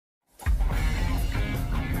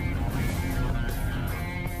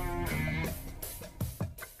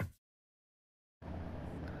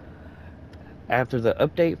After the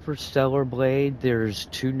update for Stellar Blade, there's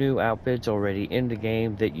 2 new outfits already in the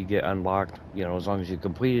game that you get unlocked, you know, as long as you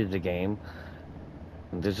completed the game.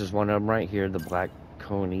 And this is one of them right here, the Black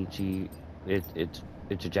Konichi. It's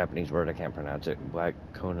a Japanese word, I can't pronounce it. Black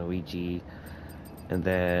Konoichi. And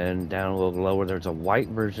then down a little lower, there's a white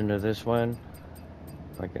version of this one.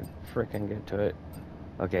 If I can frickin' get to it.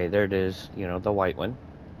 Okay, there it is, you know, the white one.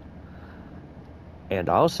 And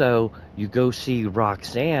also, you go see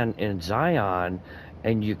Roxanne in Xion,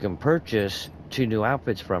 and you can purchase 2 new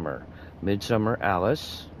outfits from her. Midsummer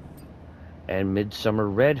Alice and Midsummer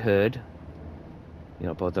Red Hood. You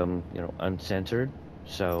know, both of them, you know, uncensored.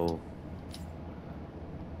 So,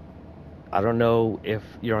 I don't know if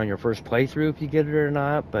you're on your first playthrough if you get it or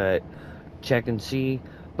not, but check and see.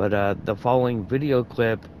 But the following video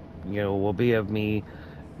clip, you know, will be of me,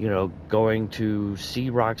 you know, going to see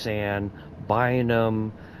Roxanne, buying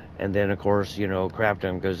them, and then of course, you know, craft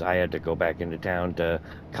them because I had to go back into town to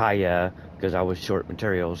Kaya because I was short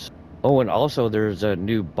materials. Oh, and also there's a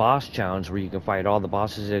new boss challenge where you can fight all the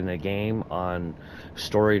bosses in the game on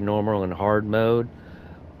story, normal, and hard mode.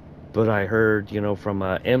 But I heard, you know, from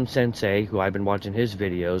M Sensei, who I've been watching his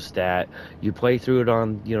videos, that you play through it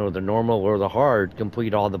on, you know, the normal or the hard,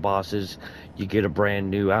 complete all the bosses, you get a brand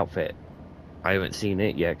new outfit. I haven't seen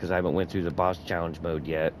it yet because I haven't went through the boss challenge mode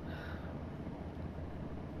yet.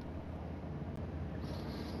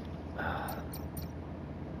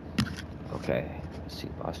 Okay, let's see,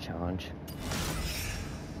 boss challenge.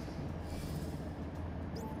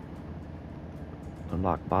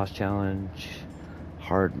 Unlock boss challenge.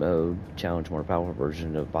 Hard mode. Challenge more powerful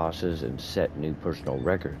version of bosses and set new personal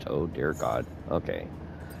records. Oh dear God. Okay.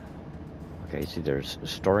 Okay, see there's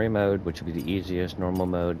story mode, which would be the easiest, normal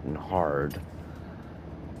mode, and hard.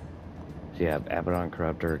 So you have Abaddon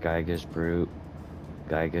Corruptor, Gygas Brute,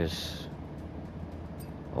 Gygas.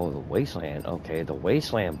 Oh, the Wasteland. Okay, the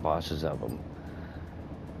Wasteland bosses of them.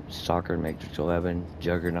 Stalker, Matrix 11,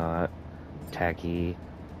 Juggernaut, Tacky,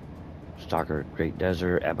 Stalker Great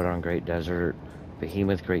Desert, Abaddon Great Desert,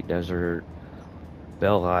 Behemoth Great Desert,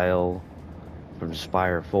 Belial from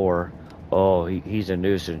Spire 4. Oh, he's a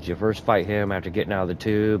nuisance. You first fight him after getting out of the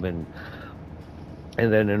tube, and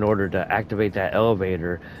then in order to activate that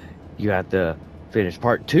elevator, you have to finish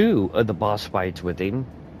part 2 of the boss fights with him,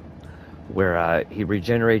 where he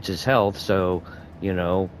regenerates his health. So, you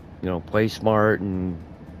know, play smart and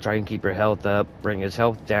try and keep your health up, bring his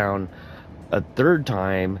health down a 3rd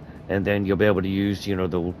time, and then you'll be able to use, you know,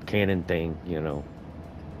 the cannon thing, you know.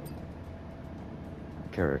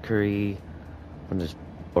 Karakuri from this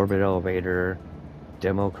orbit elevator,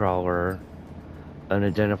 demo crawler,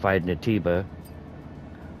 unidentified Natiba,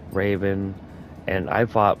 Raven, and I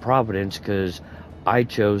fought Providence because I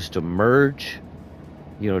chose to merge,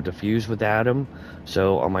 you know, to fuse with Adam.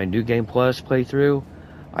 So on my New Game Plus playthrough,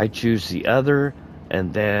 I choose the other,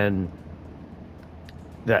 and then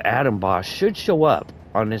the Adam boss should show up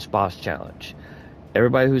on this boss challenge.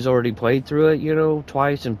 Everybody who's already played through it, you know,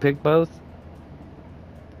 twice and picked both,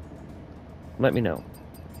 let me know.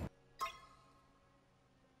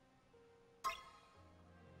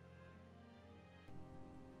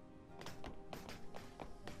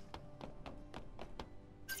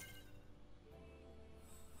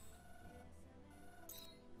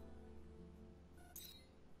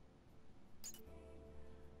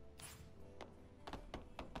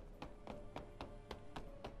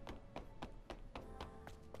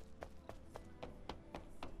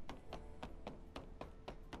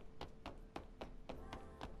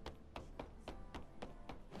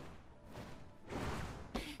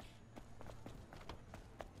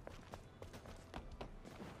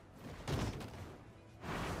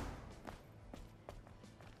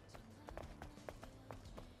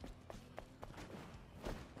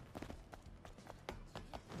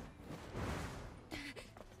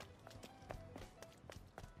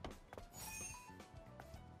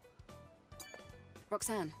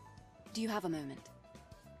 Roxanne, do you have a moment?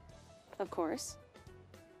 Of course.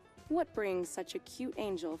 What brings such a cute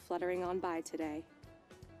angel fluttering on by today?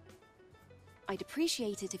 I'd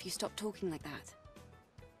appreciate it if you stopped talking like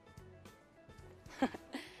that.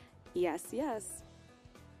 Yes, yes.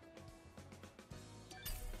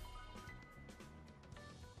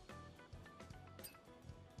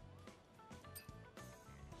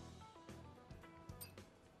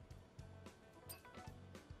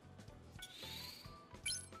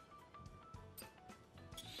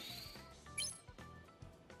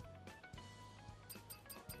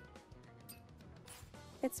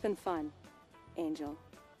 It's been fun, Angel.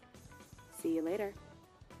 See you later.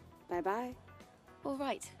 Bye-bye. All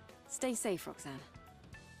right. Stay safe, Roxanne.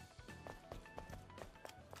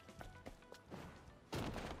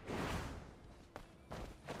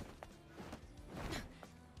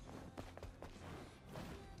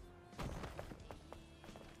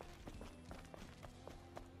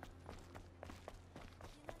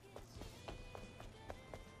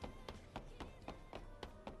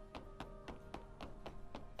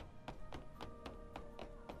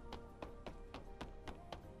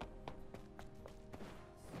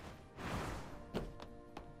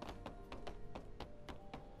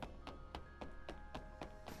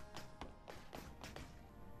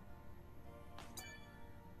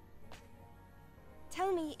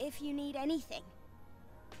 Tell me if you need anything.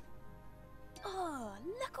 Oh,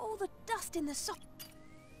 look at all the dust in the sock.